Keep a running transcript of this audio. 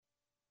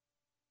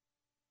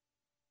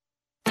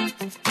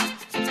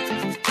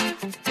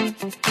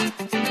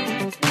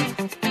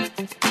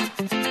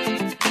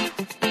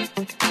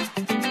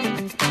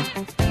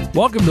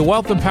Welcome to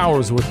Wealth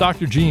Empowers with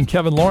Dr. G and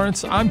Kevin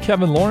Lawrence. I'm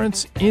Kevin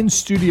Lawrence in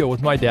studio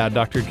with my dad,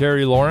 Dr.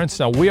 Gary Lawrence.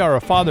 Now, we are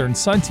a father and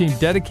son team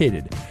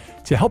dedicated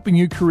to helping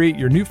you create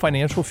your new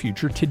financial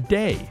future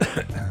today.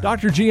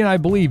 Dr. G and I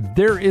believe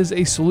there is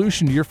a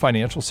solution to your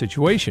financial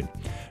situation.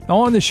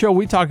 Now, on this show,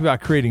 we talk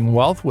about creating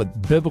wealth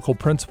with biblical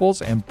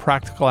principles and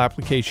practical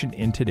application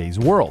in today's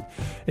world.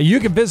 And you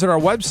can visit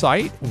our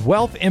website,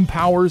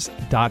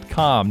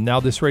 wealthempowers.com. Now,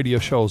 this radio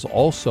show is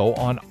also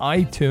on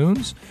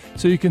iTunes,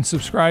 so you can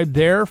subscribe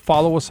there,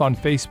 follow us on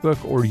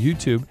Facebook or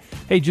YouTube.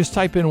 Hey, just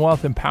type in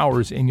Wealth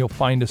Empowers and you'll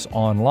find us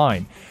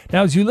online.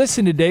 Now, as you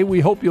listen today,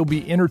 we hope you'll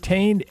be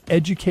entertained,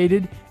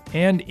 educated,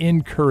 and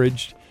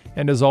encouraged.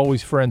 And as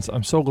always, friends,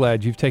 I'm so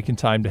glad you've taken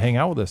time to hang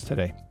out with us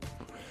today.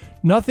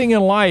 Nothing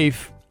in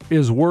life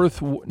is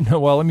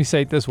let me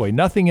say it this way.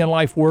 Nothing in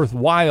life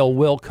worthwhile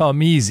will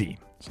come easy.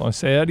 So I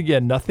say that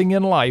again. Nothing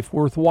in life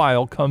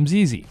worthwhile comes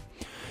easy.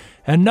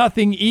 And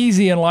nothing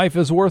easy in life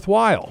is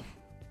worthwhile.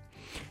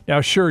 Now,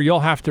 sure,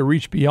 you'll have to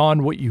reach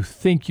beyond what you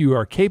think you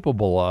are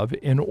capable of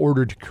in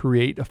order to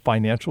create a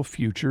financial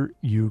future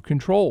you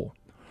control.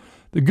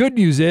 The good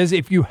news is,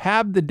 if you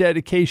have the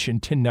dedication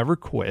to never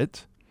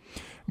quit,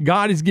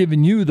 God has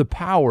given you the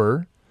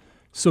power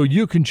so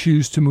you can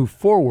choose to move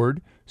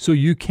forward, so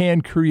you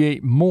can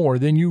create more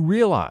than you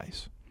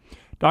realize.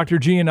 Dr.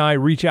 G and I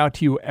reach out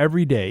to you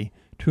every day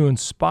to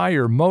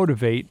inspire,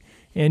 motivate,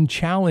 and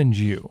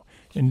challenge you.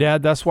 And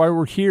Dad, that's why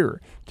we're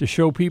here, to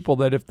show people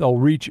that if they'll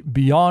reach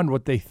beyond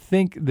what they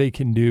think they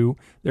can do,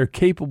 they're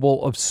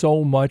capable of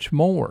so much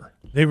more.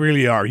 They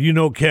really are. You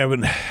know,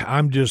 Kevin,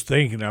 I'm just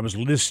thinking, I was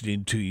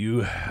listening to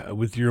you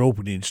with your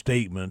opening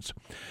statements.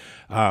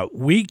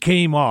 We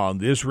came on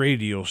this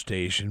radio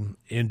station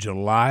in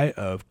July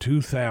of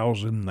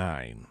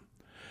 2009.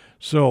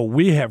 So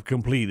we have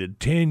completed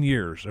 10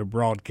 years of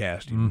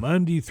broadcasting,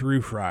 Monday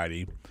through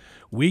Friday,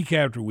 week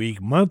after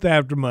week, month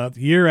after month,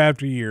 year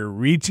after year,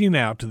 reaching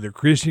out to the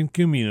Christian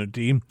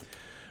community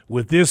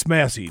with this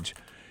message: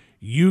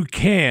 you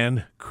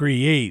can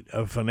create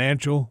a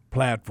financial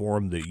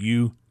platform that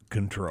you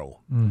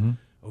control.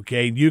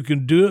 Okay, you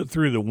can do it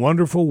through the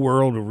wonderful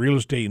world of real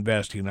estate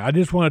investing. I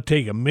just want to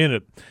take a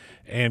minute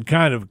and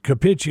kind of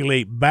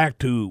capitulate back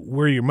to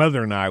where your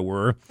mother and I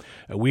were.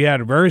 We had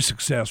a very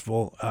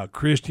successful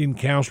Christian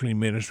counseling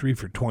ministry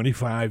for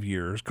 25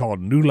 years called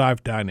New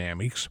Life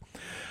Dynamics.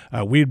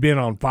 We had been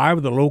on 5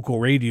 of the local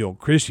radio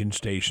Christian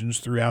stations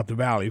throughout the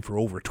valley for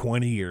over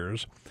 20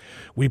 years.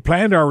 We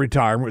planned our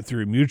retirement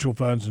through mutual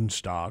funds and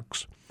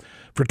stocks.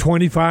 For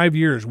 25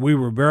 years, we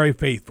were very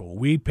faithful.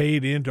 We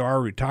paid into our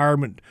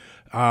retirement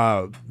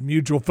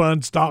mutual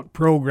fund stock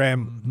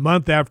program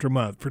month after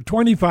month for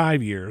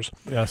 25 years.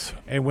 Yes.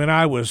 And when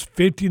I was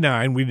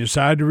 59, we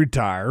decided to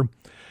retire.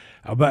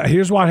 But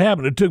here's what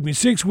happened. It took me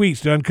 6 weeks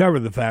to uncover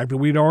the fact that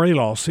we'd already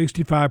lost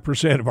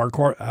 65% of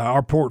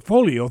our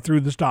portfolio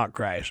through the stock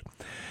crash.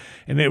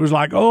 And it was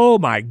like, oh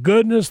my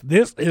goodness,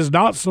 this is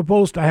not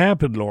supposed to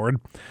happen, Lord.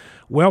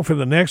 Well, for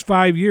the next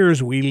 5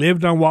 years, we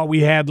lived on what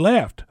we had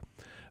left,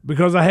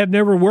 because I had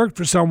never worked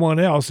for someone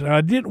else, and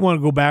I didn't want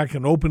to go back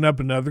and open up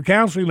another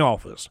counseling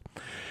office.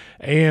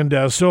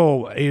 And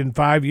so in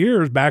 5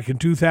 years, back in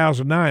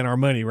 2009, our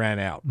money ran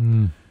out.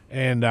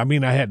 And I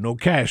mean, I had no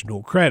cash,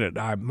 no credit.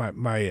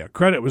 My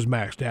credit was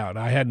maxed out.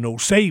 I had no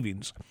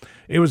savings.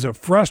 It was a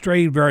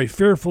frustrating, very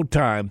fearful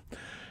time.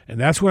 And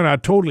that's when I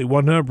totally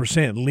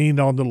 100% leaned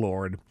on the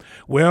Lord.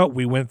 Well,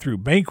 we went through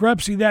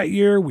bankruptcy that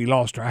year. We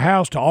lost our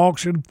house to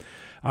auction.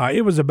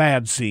 It was a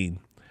bad scene.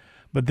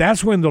 But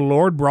that's when the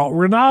Lord brought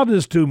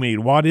Renatus to me.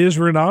 What is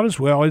Renatus?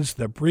 Well, it's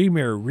the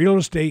premier real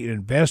estate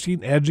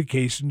investing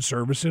education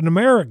service in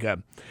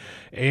America.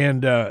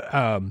 And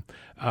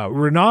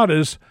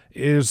Renatus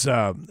is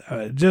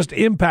just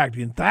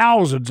impacting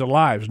thousands of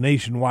lives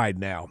nationwide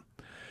now.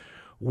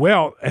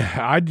 Well,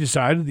 I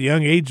decided at the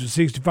young age of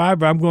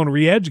 65, I'm going to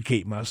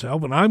re-educate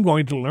myself, and I'm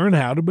going to learn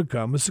how to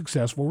become a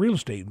successful real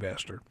estate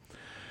investor.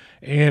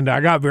 And I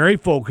got very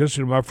focused.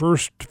 In my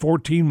first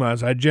 14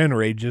 months, I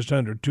generated just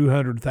under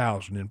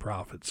 $200,000 in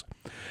profits.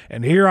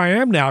 And here I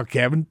am now,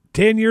 Kevin,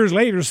 10 years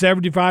later,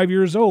 75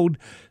 years old,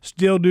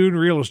 still doing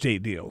real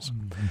estate deals.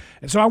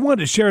 And so I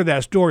wanted to share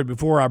that story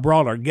before I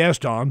brought our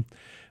guest on,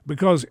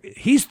 because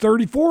he's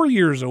 34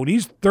 years old.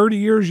 He's 30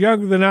 years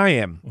younger than I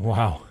am.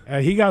 Wow.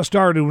 He got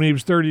started when he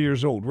was 30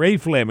 years old, Ray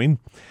Fleming.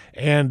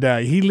 And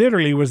he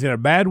literally was in a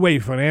bad way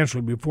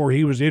financially before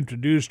he was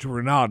introduced to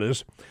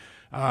Renatus.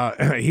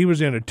 He was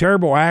in a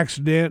terrible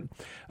accident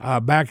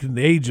back in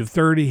the age of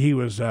 30. He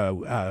was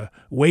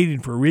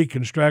waiting for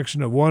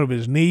reconstruction of one of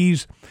his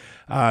knees.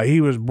 He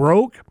was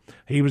broke.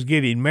 He was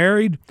getting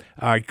married.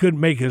 He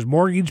couldn't make his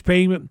mortgage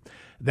payment.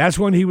 That's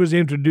when he was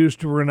introduced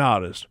to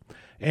Renatus.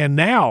 And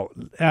now,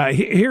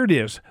 here it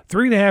is,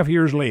 3.5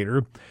 years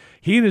later,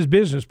 he and his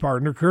business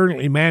partner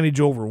currently manage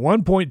over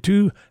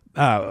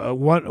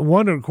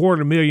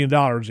 $1.25 million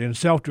in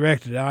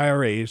self-directed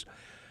IRAs,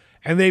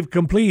 and they've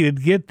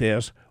completed, get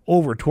this,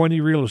 over 20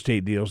 real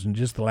estate deals in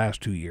just the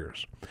last 2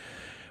 years.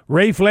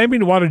 Ray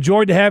Fleming, what a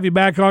joy to have you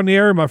back on the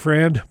air, my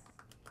friend.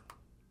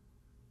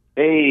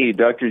 Hey,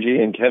 Dr.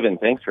 G and Kevin,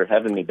 thanks for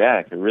having me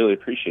back. I really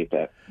appreciate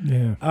that.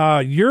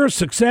 Yeah. Your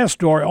success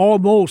story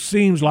almost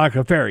seems like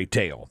a fairy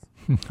tale.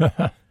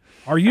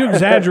 Are you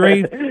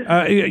exaggerating?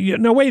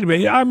 No, wait a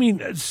minute. I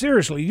mean,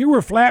 seriously, you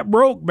were flat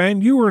broke,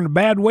 man. You were in a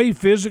bad way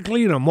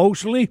physically and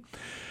emotionally.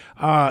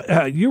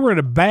 You were in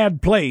a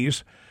bad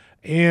place,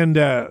 and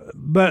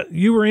but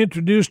you were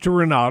introduced to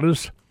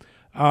Renatus,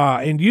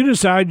 and you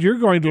decide you're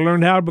going to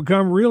learn how to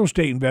become a real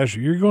estate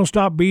investor. You're going to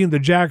stop being the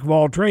jack of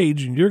all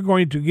trades, and you're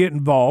going to get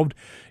involved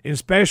in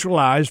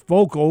specialized,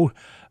 focused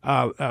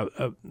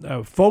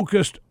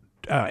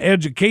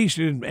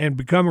education and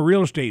become a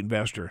real estate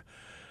investor.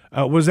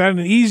 Was that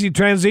an easy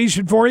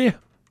transition for you?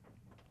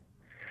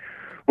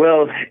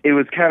 Well, it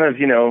was kind of,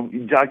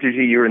 Dr.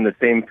 G, you were in the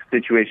same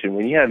situation.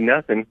 When you have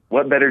nothing,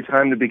 what better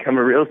time to become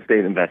a real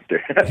estate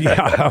investor?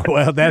 Yeah,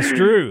 well, that's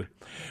true.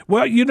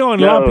 Well, and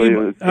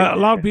a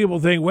lot of people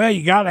think, well,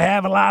 you got to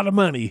have a lot of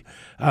money.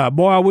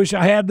 Boy, I wish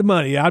I had the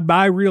money. I'd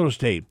buy real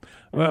estate.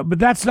 But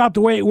that's not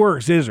the way it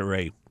works, is it,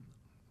 Ray?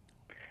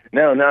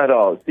 No, not at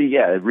all. See,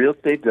 yeah, real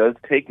estate does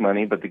take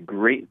money, but the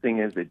great thing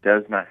is it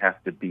does not have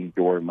to be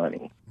your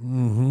money.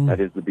 Mm-hmm. That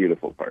is the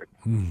beautiful part.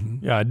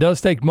 Mm-hmm. Yeah, it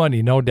does take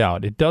money, no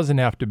doubt. It doesn't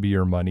have to be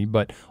your money,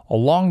 but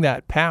along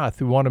that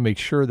path, we want to make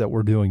sure that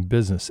we're doing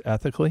business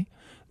ethically,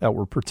 that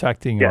we're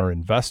protecting our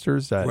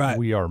investors, that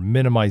we are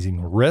minimizing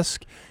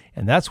risk,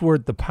 and that's where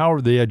the power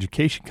of the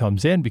education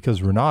comes in, because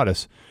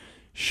Renatus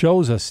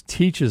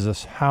teaches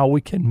us how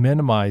we can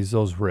minimize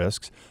those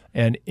risks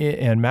and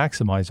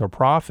maximize our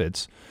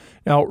profits.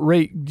 Now,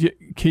 Ray, do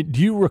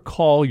you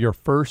recall your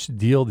first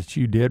deal that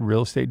you did,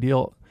 real estate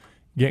deal,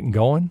 getting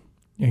going?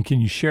 And can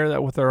you share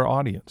that with our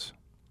audience?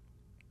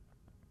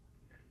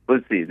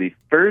 Let's see. The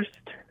first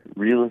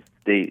real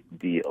estate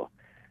deal,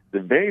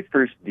 the very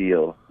first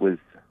deal was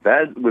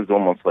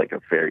almost like a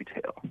fairy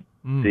tale.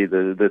 See,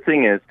 the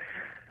thing is,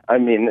 I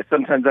mean,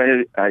 sometimes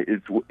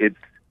it's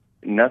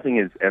nothing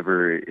is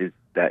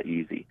that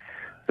easy.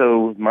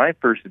 So my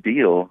first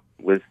deal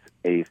was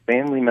a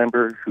family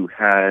member who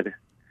had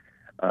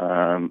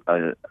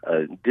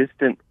a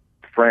distant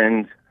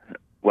friend.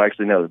 Well,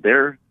 actually, no,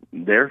 their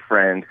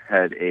friend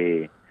had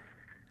a.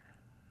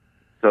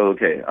 So,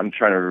 okay, I'm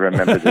trying to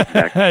remember the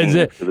exact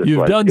thing.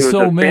 You've done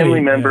so many. It was a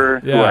family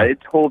member who I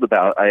had told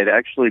about. I had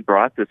actually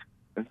brought this.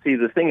 And see,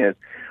 the thing is,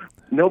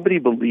 nobody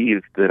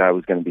believed that I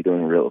was going to be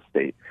doing real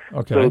estate.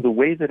 Okay. So the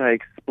way that I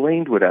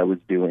explained what I was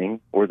doing,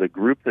 or the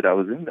group that I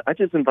was in, I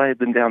just invited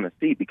them down to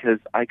see, because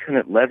I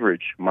couldn't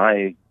leverage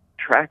my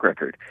track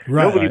record.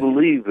 Right. Nobody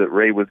believed that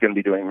Ray was going to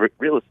be doing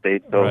real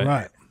estate. So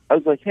I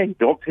was like, hey,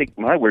 don't take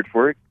my word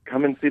for it.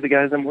 Come and see the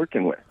guys I'm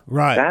working with.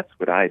 Right. That's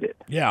what I did.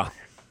 Yeah.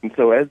 And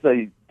so as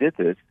I did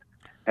this,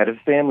 I had a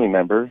family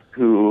member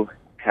who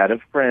had a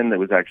friend that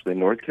was actually in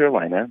North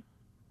Carolina,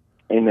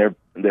 and their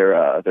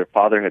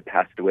father had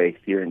passed away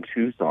here in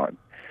Tucson.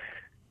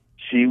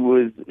 She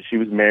was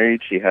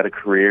married. She had a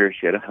career.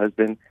 She had a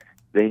husband.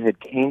 They had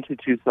came to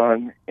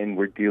Tucson and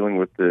were dealing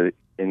with the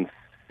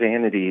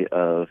insanity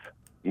of,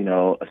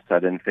 a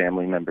sudden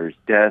family member's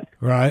death.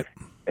 Right.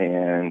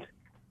 And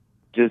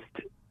just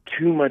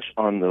too much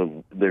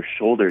on their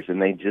shoulders,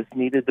 and they just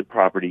needed the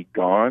property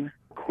gone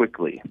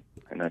quickly.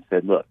 And I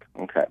said, look,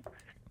 okay,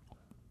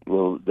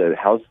 well, the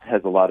house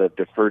has a lot of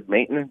deferred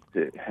maintenance.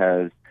 It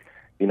has,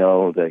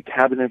 the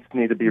cabinets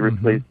need to be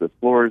replaced. The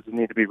floors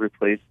need to be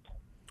replaced.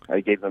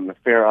 I gave them a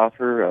fair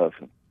offer of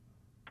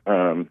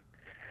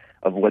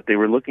what they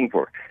were looking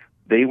for.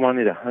 They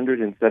wanted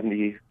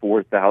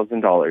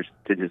 $174,000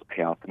 to just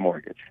pay off the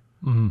mortgage.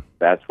 Mm-hmm.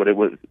 That's what it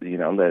was.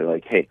 They're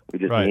like, hey, we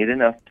just need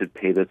enough to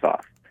pay this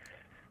off.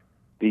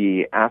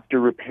 The after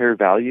repair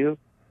value,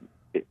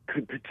 it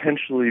could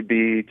potentially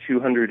be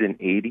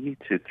 $280,000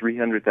 to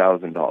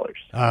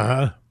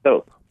 $300,000.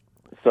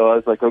 So I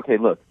was like, okay,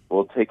 look,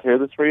 we'll take care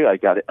of this for you. I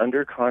got it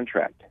under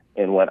contract.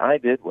 And what I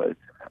did was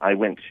I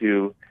went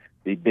to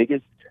the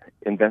biggest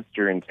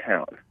investor in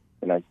town,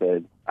 and I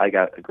said, I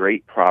got a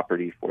great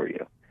property for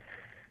you.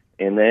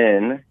 And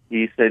then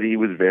he said he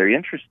was very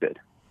interested.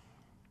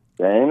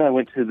 Then I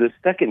went to the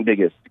second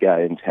biggest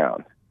guy in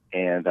town,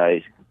 and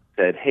I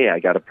said, hey, I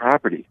got a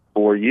property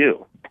for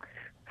you.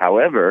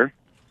 However,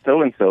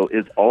 so-and-so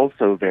is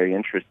also very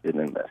interested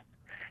in this.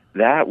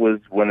 That was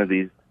one of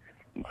these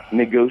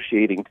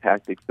negotiating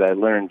tactics that I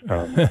learned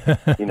from,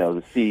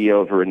 the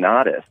CEO of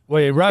Renatus.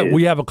 Wait, right.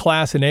 We have a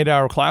class, an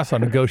 8-hour class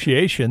on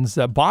negotiations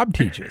that Bob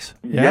teaches.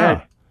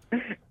 Yeah.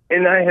 Yes.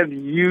 And I have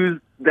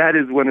used, that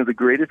is one of the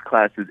greatest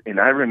classes. And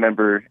I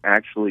remember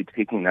actually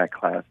taking that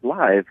class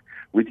live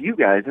with you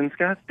guys in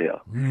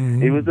Scottsdale.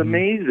 Mm-hmm. It was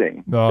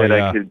amazing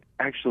I could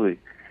actually,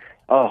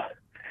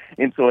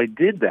 and so I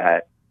did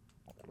that.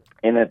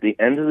 And at the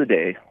end of the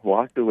day,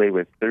 walked away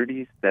with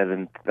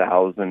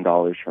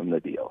 $37,000 from the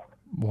deal.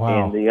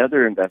 Wow. And the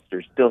other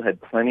investors still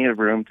had plenty of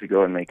room to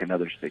go and make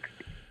another 60.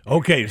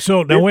 Okay,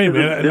 so now wait a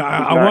minute.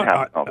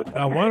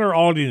 I want our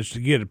audience to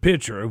get a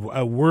picture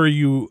of where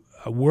you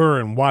were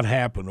and what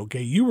happened.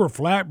 Okay, you were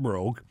flat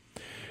broke.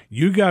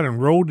 You got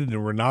enrolled in the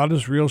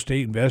Renatus Real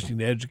Estate Investing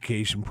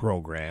Education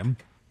Program.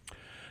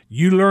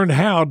 You learned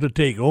how to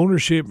take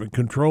ownership and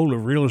control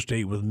of real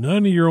estate with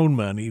none of your own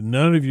money,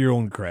 none of your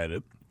own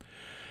credit.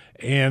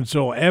 And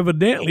so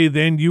evidently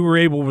then you were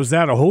able, was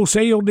that a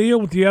wholesale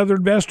deal with the other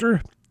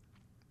investor?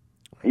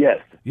 Yes.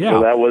 Yeah.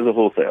 So that was a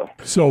wholesale.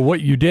 So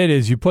what you did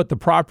is you put the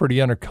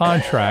property under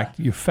contract,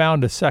 you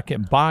found a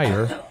second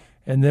buyer,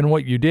 and then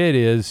what you did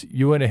is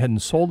you went ahead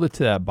and sold it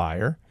to that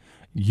buyer.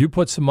 You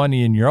put some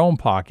money in your own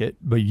pocket,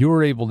 but you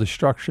were able to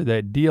structure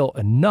that deal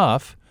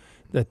enough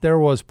that there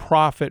was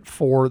profit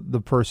for the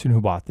person who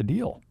bought the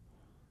deal.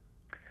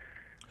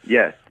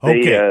 Yes.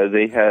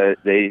 Okay.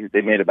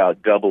 They made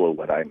about double of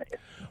what I made.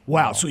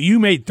 Wow. So you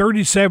made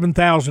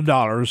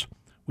 $37,000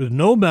 with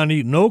no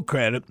money, no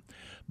credit,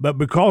 but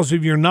because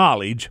of your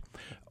knowledge.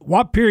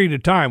 What period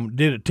of time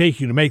did it take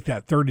you to make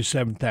that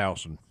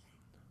 $37,000?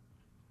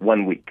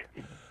 1 week.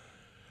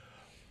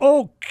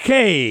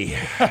 Okay.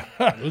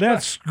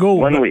 Let's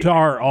go to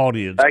our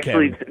audience.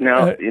 Actually,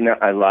 Kevin. no,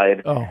 I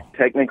lied. Oh.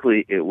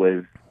 Technically, it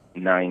was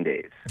 9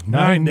 days.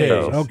 9 days.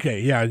 days. Okay,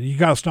 yeah, you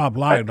got to stop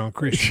lying on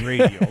Christian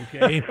radio,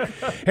 okay?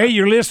 Hey,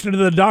 you're listening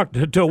to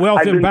to Wealth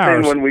I've been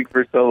Empowers. saying 1 week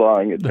for so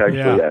long. It's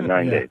actually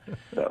 9 days.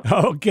 So.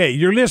 Okay,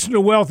 you're listening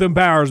to Wealth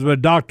Empowers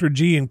with Dr.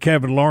 G and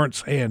Kevin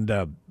Lawrence, and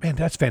man,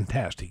 that's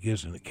fantastic,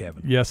 isn't it,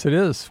 Kevin? Yes, it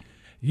is.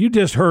 You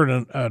just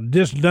heard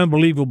just an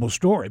unbelievable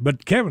story.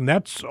 But, Kevin,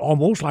 that's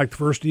almost like the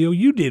first deal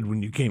you did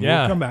when you came.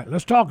 Yeah. We'll come back.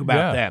 Let's talk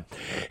about that.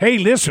 Hey,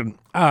 listen,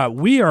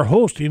 we are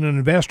hosting an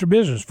investor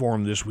business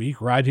forum this week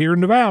right here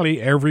in the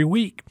Valley every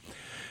week.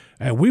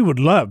 And we would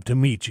love to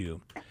meet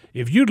you.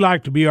 If you'd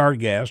like to be our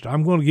guest,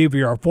 I'm going to give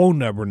you our phone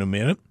number in a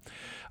minute.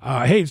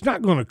 Hey, it's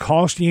not going to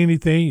cost you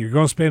anything. You're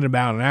going to spend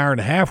about an hour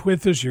and a half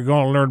with us. You're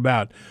going to learn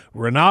about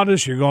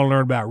Renatus. You're going to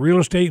learn about real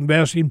estate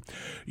investing.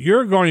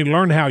 You're going to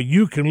learn how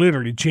you can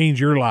literally change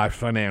your life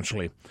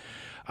financially.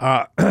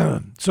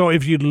 So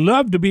if you'd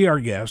love to be our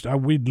guest,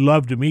 we'd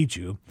love to meet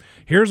you.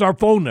 Here's our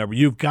phone number.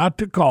 You've got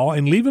to call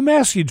and leave a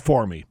message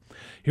for me.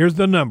 Here's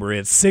the number.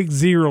 It's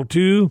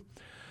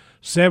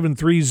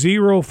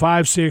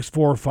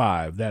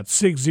 602-730-5645.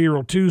 That's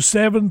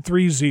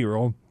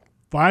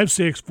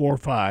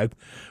 602-730-5645.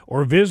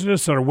 Or visit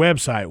us on our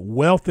website,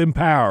 Wealth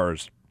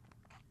Empowers.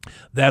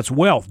 That's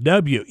Wealth,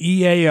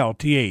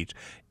 W-E-A-L-T-H,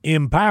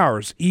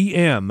 Empowers,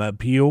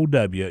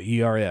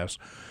 E-M-P-O-W-E-R-S,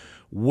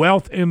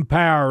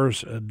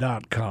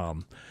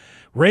 wealthempowers.com.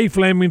 Ray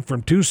Fleming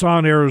from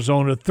Tucson,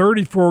 Arizona,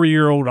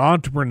 34-year-old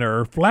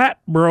entrepreneur, flat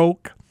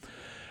broke,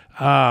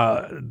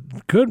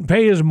 couldn't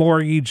pay his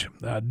mortgage,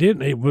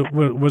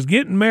 was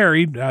getting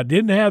married,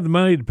 didn't have the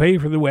money to pay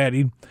for the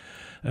wedding.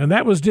 And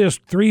that was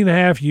just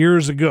 3.5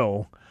 years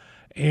ago.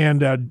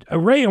 And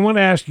Ray, I want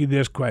to ask you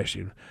this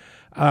question.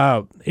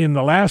 In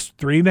the last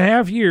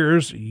 3.5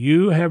 years,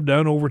 you have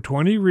done over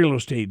 20 real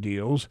estate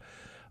deals.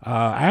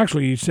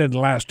 Actually, you said the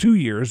last 2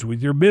 years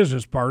with your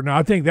business partner.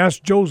 I think that's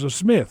Joseph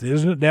Smith,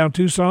 isn't it, down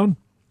Tucson?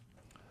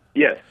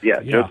 Yes,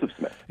 Joseph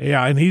Smith.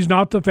 Yeah, and he's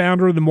not the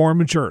founder of the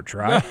Mormon Church,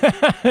 right?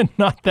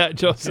 Not that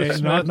Joseph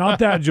Smith. Not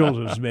that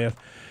Joseph Smith.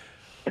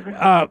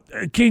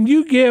 Can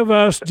you give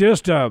us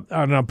just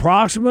an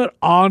approximate,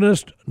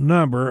 honest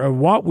number of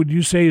what would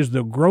you say is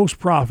the gross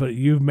profit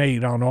you've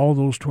made on all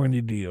those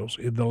 20 deals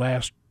in the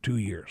last 2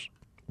 years?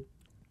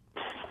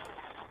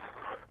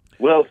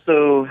 Well,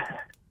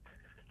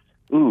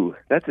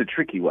 that's a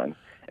tricky one.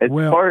 As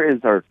far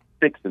as our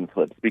fix and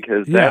flips,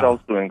 because that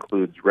also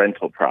includes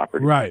rental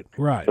property. Right.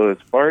 So as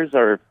far as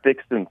our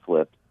fix and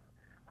flips,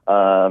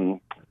 as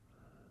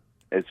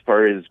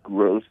far as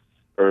gross,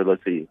 or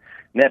let's see,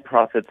 net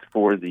profits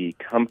for the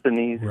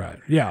companies. Right.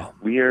 Yeah.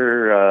 We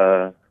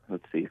are,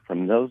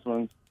 from those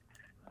ones,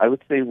 I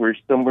would say we're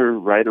somewhere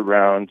right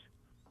around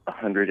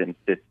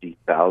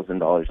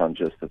 $150,000 on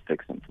just the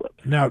fix and flip.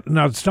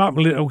 Now stop.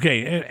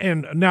 Okay.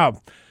 And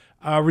now,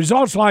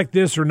 results like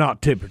this are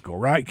not typical,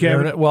 right,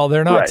 Kevin?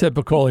 They're not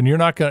typical, and you're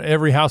not going to,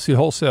 every house you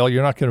wholesale,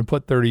 you're not going to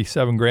put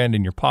 $37,000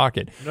 in your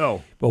pocket.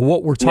 No. But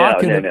what we're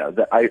talking No.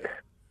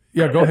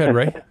 Yeah, go ahead,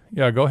 Ray.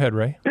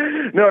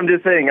 No, I'm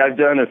just saying I've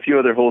done a few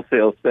other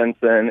wholesales since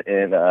then,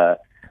 and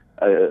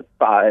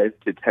 $5,000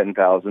 to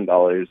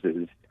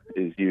 $10,000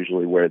 is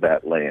usually where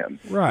that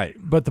lands. Right,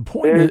 but the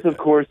point is, of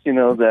course,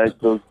 that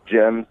those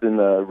gems in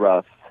the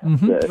rough.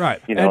 Right,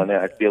 and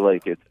I feel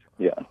like it's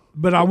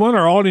But I want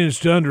our audience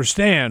to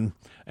understand,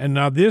 and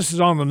now this is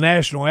on the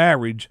national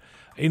average.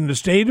 In the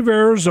state of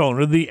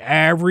Arizona, the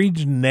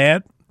average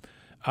net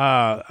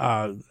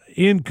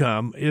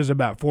income is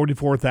about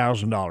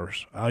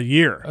 $44,000 a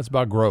year. That's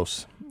about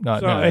gross.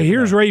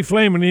 Here's Ray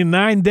Fleming in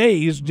 9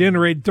 days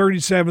generated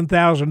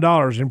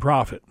 $37,000 in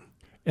profit.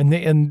 And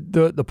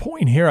the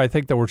point here, I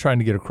think, that we're trying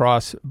to get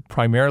across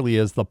primarily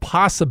is the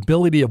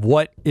possibility of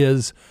what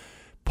is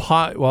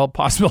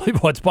possibility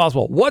of what's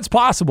possible. What's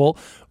possible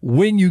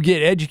when you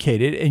get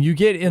educated and you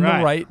get in the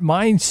right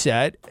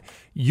mindset,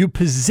 you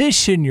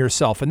position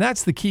yourself. And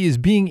that's the key, is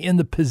being in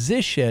the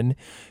position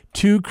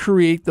to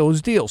create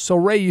those deals. So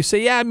Ray, you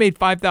say, yeah, I made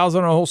 $5,000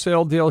 on a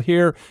wholesale deal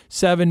here,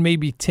 7,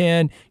 maybe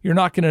 10. You're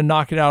not going to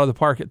knock it out of the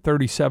park at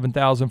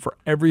 $37,000 for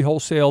every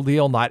wholesale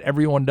deal. Not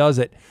everyone does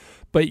it.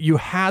 But you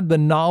had the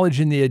knowledge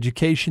and the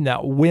education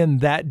that when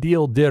that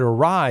deal did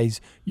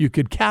arise, you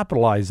could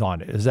capitalize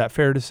on it. Is that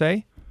fair to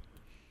say?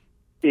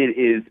 It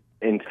is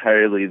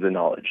entirely the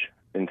knowledge.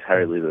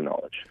 Entirely the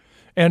knowledge.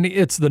 And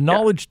it's the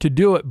knowledge to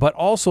do it, but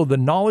also the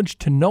knowledge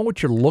to know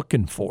what you're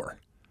looking for.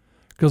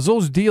 Because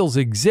those deals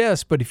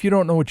exist, but if you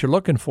don't know what you're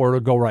looking for,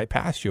 it'll go right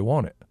past you,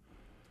 won't it?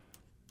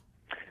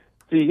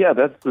 See, yeah,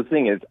 that's the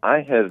thing is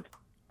I've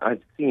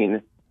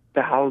seen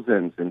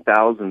thousands and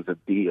thousands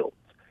of deals.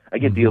 I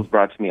get deals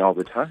brought to me all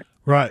the time.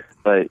 Right.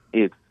 But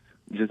it's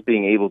just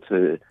being able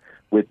to,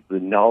 with the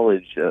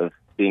knowledge of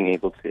being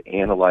able to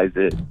analyze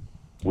it,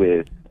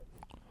 with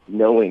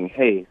knowing,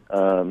 hey,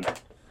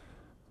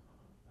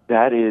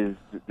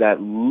 that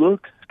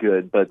looks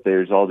good, but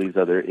there's all these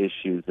other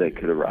issues that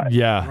could arise.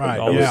 Yeah, right.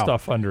 All the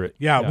stuff under it.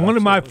 Yeah, one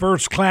of my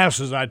first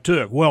classes I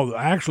took, well,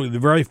 actually the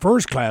very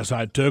first class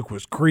I took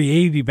was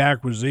Creative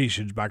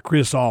Acquisitions by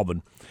Chris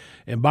Albin.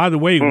 And by the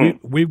way,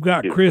 we've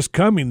got Chris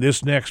coming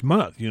this next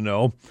month,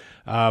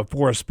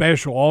 for a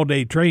special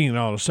all-day training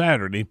on a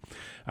Saturday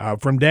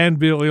from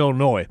Danville,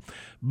 Illinois.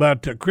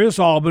 But Chris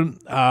Albin,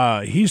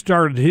 he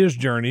started his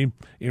journey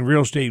in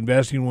real estate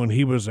investing when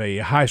he was a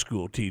high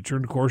school teacher.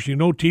 And, of course,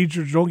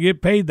 teachers don't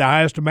get paid the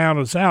highest amount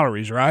of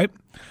salaries, right?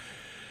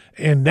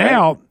 And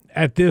now,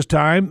 at this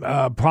time,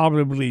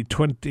 probably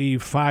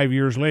 25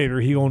 years later,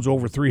 he owns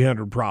over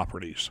 300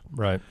 properties.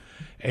 Right.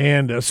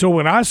 And so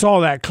when I saw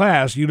that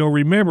class,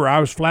 remember, I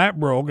was flat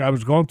broke. I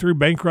was going through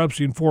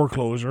bankruptcy and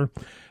foreclosure.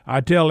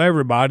 I tell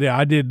everybody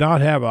I did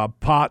not have a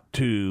pot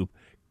to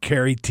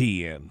carry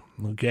tea in,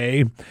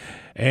 okay?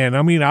 And,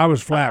 I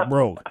was flat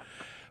broke.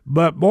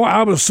 But, boy,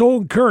 I was so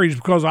encouraged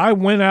because I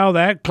went out of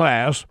that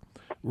class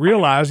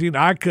realizing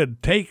I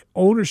could take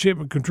ownership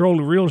and control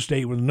of real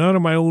estate with none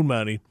of my own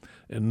money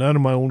and none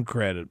of my own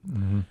credit.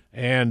 Mm-hmm.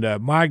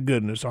 And, my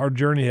goodness, our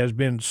journey has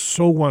been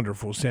so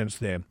wonderful since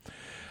then.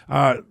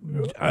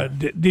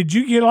 Did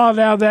you get a lot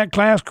out of that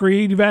class,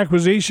 Creative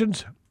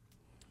Acquisitions?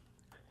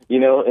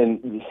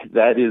 And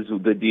that is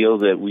the deal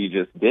that we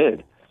just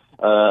did.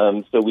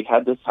 So we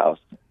had this house.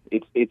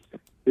 It's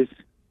this.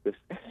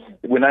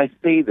 When I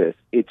say this,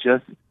 it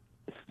just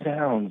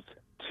sounds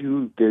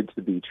too good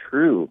to be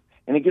true,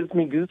 and it gives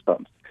me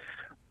goosebumps.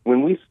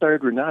 When we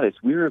started Renatus,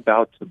 we were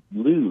about to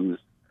lose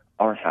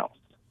our house.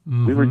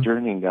 Mm-hmm. We were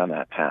journeying down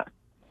that path.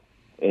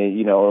 And,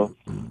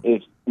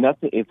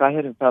 if I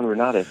hadn't found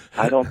Renatus,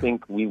 I don't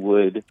think we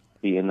would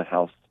be in the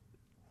house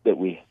that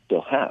we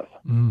still have.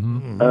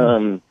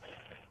 Mm-hmm.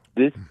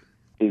 This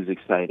is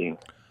exciting.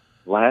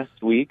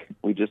 Last week,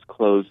 we just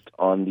closed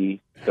on the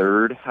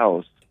third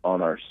house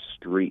on our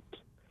street,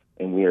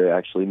 and we are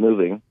actually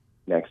moving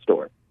next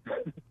door.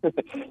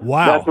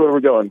 Wow. That's where we're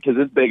going, because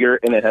it's bigger,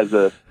 and it has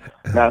a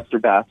master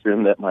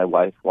bathroom that my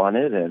wife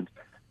wanted, and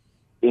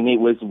it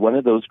was one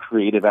of those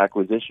creative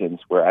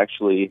acquisitions where I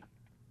actually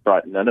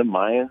brought none of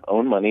my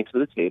own money to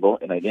the table,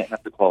 and I didn't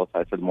have to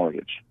qualify for the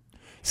mortgage.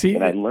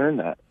 And I learned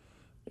that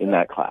in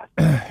that class.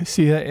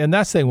 See, and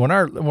that's the thing. When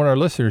our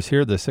listeners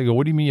hear this, they go,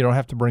 "What do you mean you don't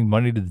have to bring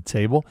money to the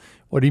table?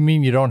 What do you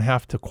mean you don't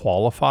have to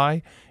qualify?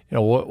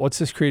 What's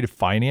this creative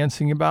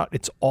financing about?"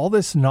 It's all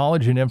this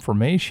knowledge and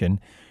information,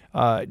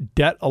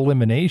 debt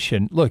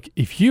elimination. Look,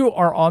 if you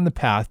are on the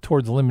path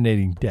towards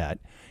eliminating debt,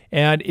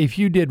 and if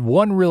you did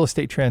one real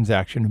estate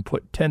transaction and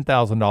put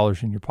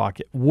 $10,000 in your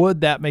pocket,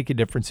 would that make a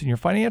difference in your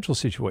financial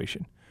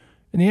situation?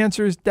 And the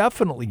answer is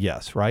definitely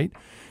yes, right?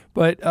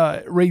 But,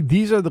 Ray,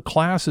 these are the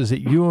classes that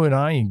you and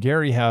I and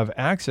Gary have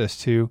access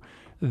to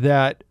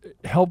that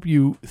help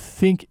you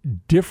think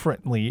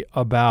differently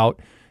about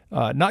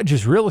not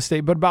just real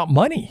estate, but about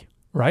money,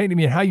 right?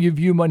 How you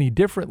view money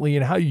differently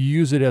and how you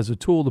use it as a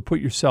tool to put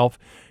yourself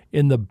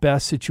in the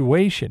best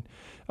situation.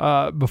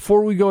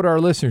 Before we go to our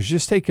listeners,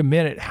 just take a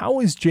minute. How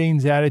is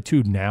Jane's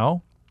attitude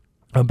now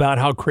about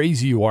how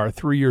crazy you are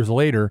 3 years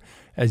later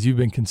as you've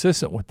been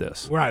consistent with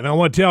this? Right. And I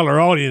want to tell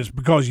our audience,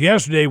 because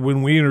yesterday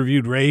when we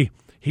interviewed Ray,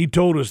 he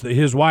told us that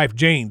his wife,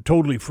 Jane,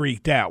 totally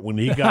freaked out when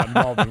he got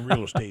involved in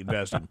real estate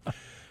investing.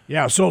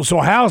 Yeah, so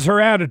how's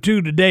her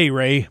attitude today,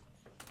 Ray?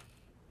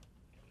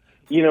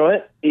 You know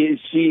what?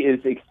 She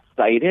is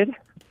excited,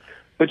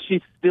 but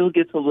she still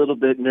gets a little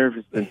bit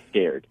nervous and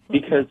scared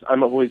because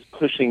I'm always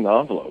pushing the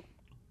envelope.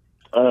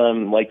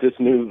 Like this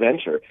new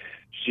venture.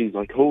 She's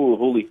like, oh,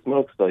 holy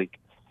smokes, like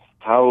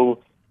how,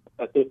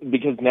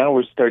 because now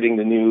we're starting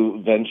the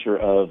new venture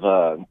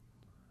of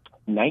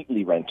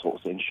nightly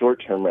rentals and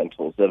short-term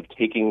rentals of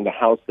taking the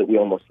house that we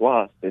almost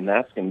lost, and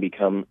that's going to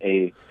become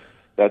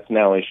that's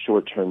now a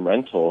short-term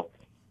rental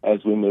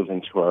as we move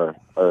into our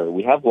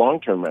we have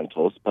long-term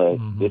rentals, but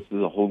this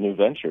is a whole new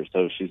venture.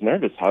 So she's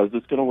nervous. How is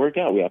this going to work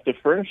out? We have to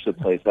furnish the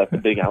place. That's a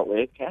big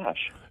outlay of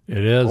cash.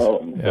 It is.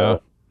 Yeah.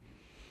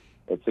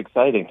 It's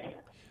exciting.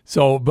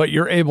 So, but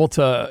you're able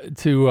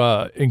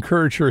to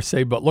encourage her,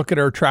 say, but look at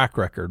her track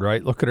record,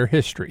 right? Look at her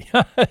history.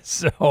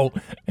 So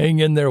hang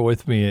in there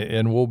with me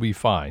and we'll be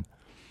fine.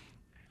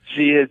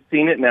 She has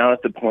seen it now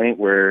at the point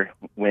where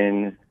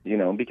when,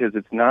 because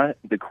it's not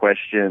the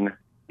question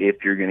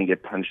if you're going to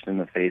get punched in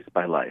the face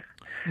by life.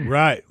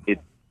 Right.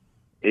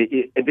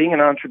 Being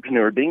an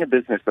entrepreneur, being a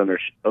business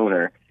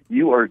owner,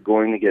 you are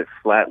going to get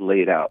flat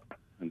laid out.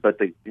 But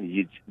the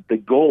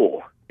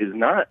goal is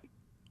not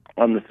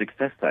on the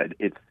success side.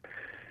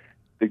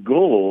 The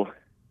goal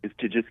is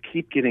to just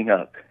keep getting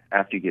up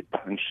after you get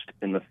punched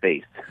in the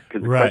face.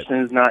 Because the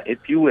question is not if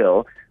you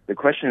will. The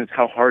question is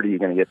how hard are you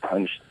going to get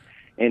punched,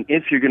 and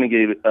if you're going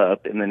to get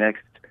up in the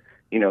next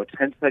 10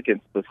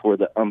 seconds before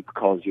the ump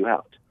calls you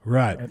out.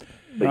 Right.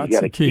 But you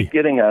got to keep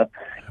getting up,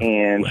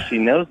 and she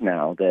knows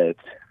now that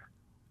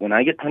when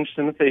I get punched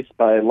in the face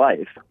by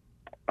life,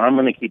 I'm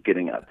going to keep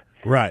getting up.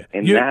 Right.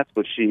 And that's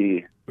what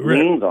she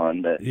leans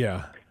on, that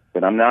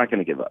I'm not going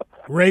to give up.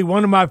 Ray,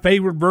 one of my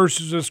favorite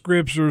verses of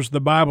Scriptures,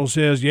 the Bible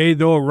says, "Yea,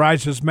 though a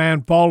righteous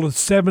man falleth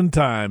 7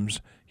 times,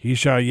 he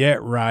shall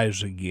yet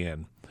rise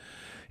again."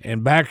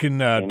 And back in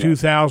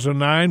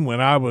 2009, when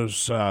I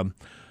was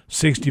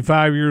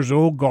 65 years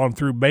old, gone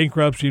through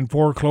bankruptcy and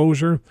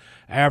foreclosure,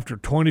 after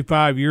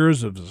 25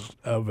 years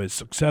of a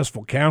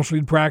successful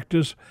counseling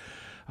practice,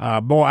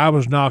 boy, I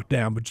was knocked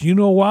down. But you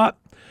know what?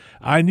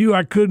 I knew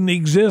I couldn't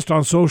exist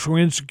on social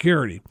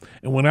insecurity.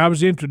 And when I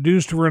was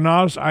introduced to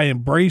Renatus, I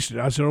embraced it.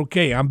 I said,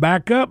 okay, I'm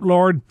back up,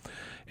 Lord.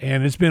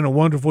 And it's been a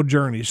wonderful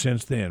journey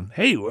since then.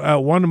 Hey,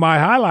 one of my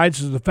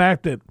highlights is the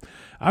fact that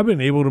I've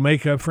been able to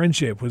make a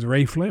friendship with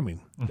Ray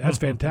Fleming. That's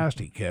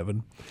fantastic,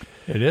 Kevin.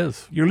 It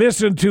is. You're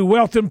listening to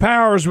Wealth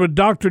Empowers with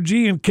Dr.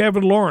 G and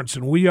Kevin Lawrence,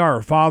 and we are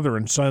a father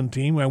and son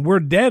team, and we're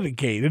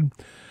dedicated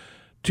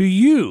to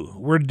you.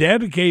 We're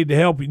dedicated to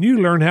helping you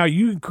learn how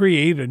you can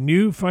create a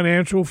new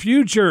financial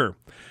future.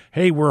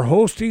 Hey, we're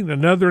hosting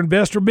another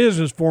investor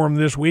business forum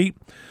this week.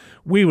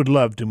 We would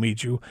love to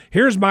meet you.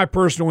 Here's my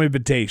personal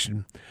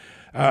invitation.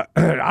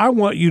 I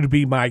want you to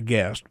be my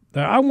guest.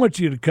 I want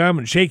you to come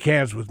and shake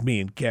hands with me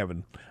and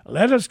Kevin.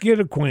 Let us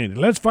get acquainted.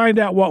 Let's find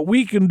out what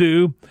we can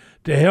do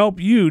to help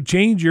you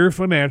change your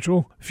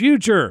financial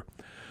future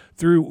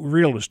through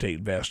real estate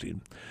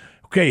investing.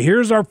 Okay,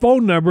 here's our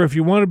phone number. If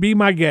you want to be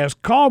my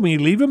guest, call me,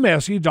 leave a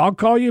message. I'll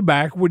call you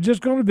back. We're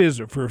just going to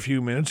visit for a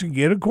few minutes and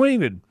get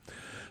acquainted.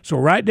 So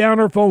write down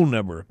our phone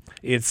number.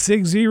 It's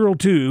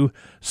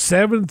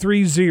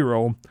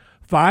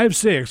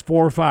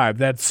 602-730-5645.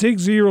 That's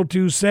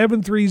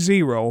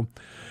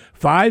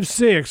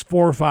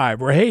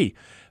 602-730-5645. Or, hey,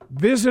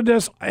 visit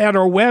us at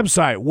our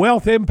website,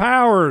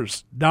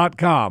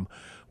 wealthempowers.com.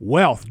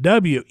 Wealth,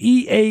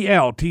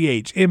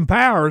 W-E-A-L-T-H,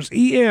 empowers,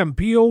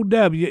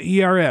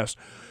 E-M-P-O-W-E-R-S,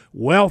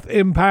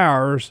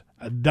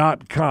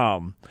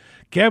 wealthempowers.com.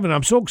 Kevin,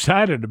 I'm so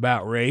excited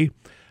about Ray.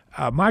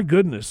 My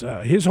goodness,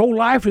 his whole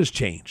life has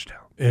changed.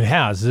 It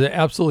has. It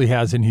absolutely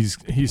has. And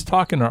he's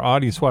talking to our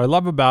audience. What I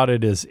love about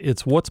it is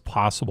it's what's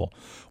possible,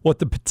 what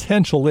the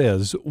potential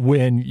is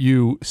when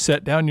you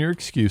set down your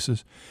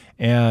excuses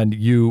and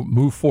you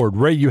move forward.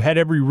 Ray, you had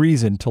every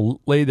reason to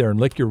lay there and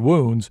lick your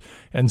wounds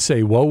and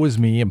say, woe is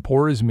me and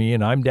poor is me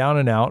and I'm down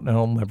and out and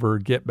I'll never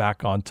get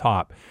back on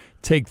top.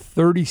 Take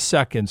 30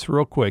 seconds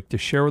real quick to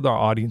share with our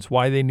audience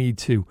why they need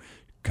to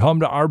come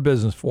to our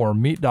business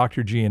forum, meet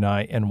Dr. G and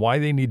I, and why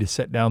they need to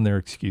set down their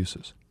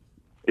excuses.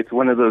 It's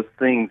one of those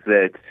things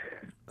that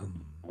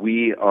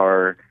we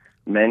are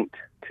meant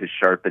to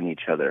sharpen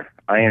each other.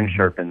 Iron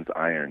sharpens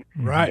iron.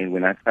 Right. And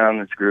when I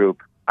found this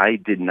group, I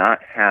did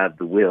not have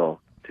the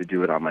will to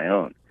do it on my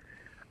own.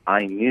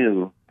 I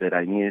knew that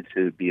I needed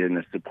to be in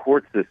a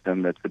support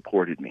system that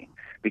supported me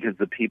because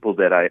the people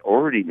that I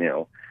already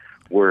knew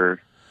were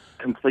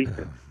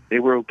complacent. They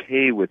were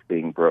okay with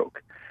being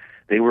broke.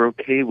 They were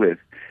okay with,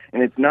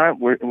 and it's not,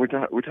 we're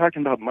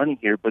talking about money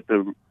here, but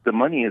the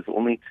money is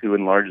only to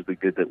enlarge the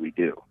good that we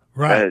do.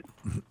 Right.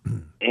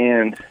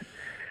 And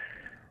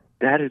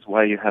that is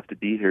why you have to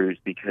be here, is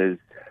because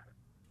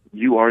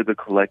you are the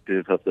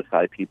collective of the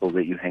 5 people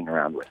that you hang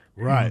around with.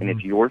 Right. And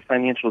if your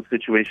financial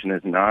situation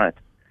is not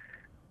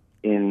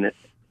in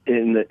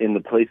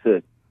the place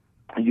that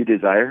you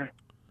desire,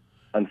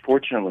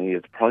 unfortunately,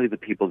 it's probably the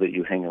people that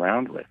you hang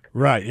around with.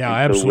 Right. Yeah,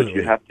 and absolutely. So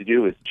what you have to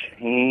do is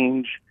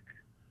change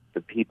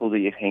the people that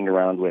you hang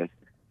around with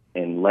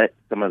and let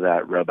some of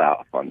that rub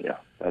off on you.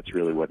 That's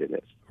really what it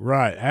is.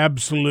 Right.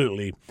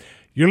 Absolutely.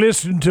 You're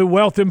listening to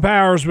Wealth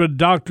Empowers with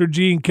Dr.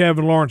 G and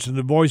Kevin Lawrence, and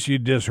the voice you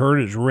just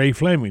heard is Ray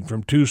Fleming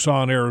from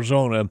Tucson,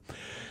 Arizona.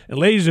 And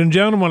ladies and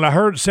gentlemen, I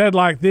heard it said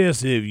like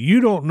this: if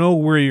you don't know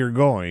where you're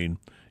going,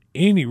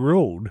 any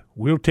road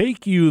will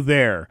take you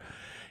there.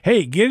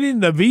 Hey, get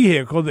in the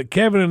vehicle that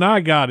Kevin and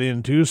I got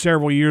into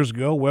several years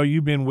ago. Well,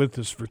 you've been with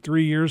us for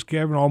 3 years,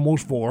 Kevin,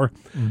 almost 4.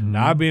 Mm-hmm.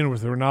 Now, I've been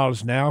with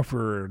Renatus now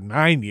for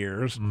 9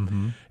 years.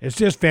 Mm-hmm. It's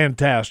just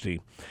fantastic.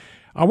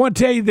 I want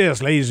to tell you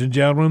this, ladies and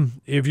gentlemen.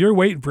 If you're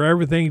waiting for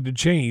everything to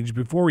change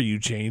before you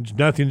change,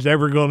 nothing's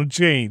ever going to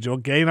change,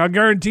 okay? And I'll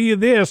guarantee you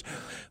this,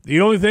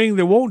 the only thing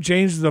that won't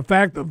change is the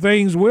fact that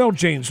things will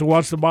change. So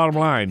what's the bottom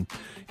line?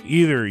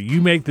 Either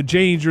you make the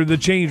change or the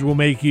change will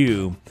make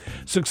you.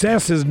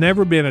 Success has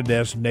never been a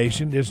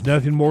destination. It's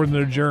nothing more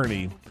than a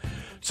journey.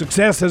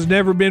 Success has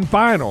never been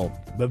final,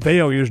 but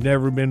failure's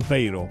never been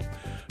fatal.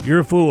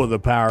 You're full of the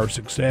power of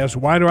success.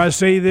 Why do I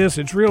say this?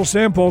 It's real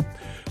simple.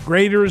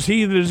 Greater is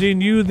he that is in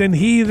you than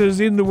he that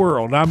is in the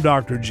world. I'm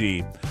Dr.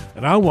 G,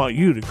 and I want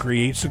you to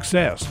create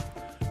success.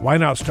 Why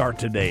not start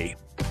today?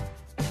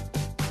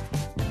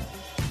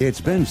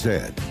 It's been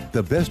said,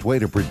 the best way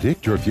to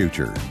predict your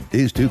future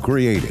is to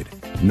create it.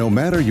 No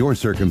matter your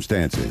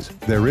circumstances,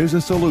 there is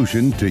a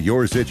solution to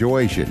your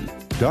situation.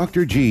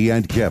 Dr. G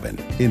and Kevin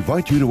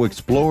invite you to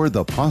explore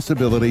the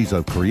possibilities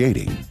of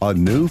creating a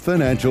new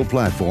financial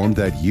platform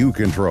that you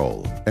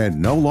control and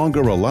no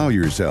longer allow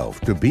yourself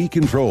to be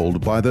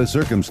controlled by the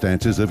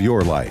circumstances of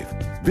your life.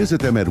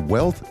 Visit them at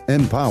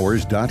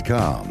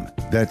wealthempowers.com.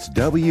 That's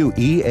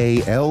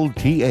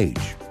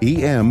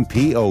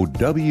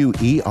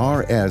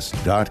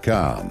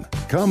WealthEmpowers.com.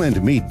 Come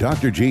and meet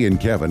Dr. G and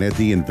Kevin at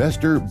the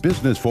Investor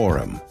Business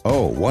Forum.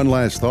 Oh, one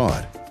last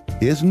thought.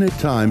 Isn't it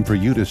time for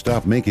you to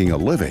stop making a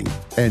living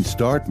and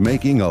start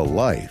making a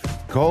life?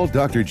 Call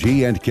Dr.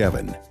 G and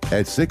Kevin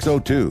at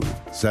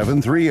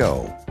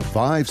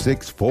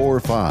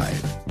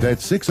 602-730-5645.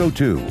 That's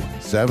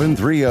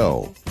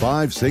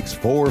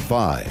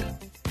 602-730-5645.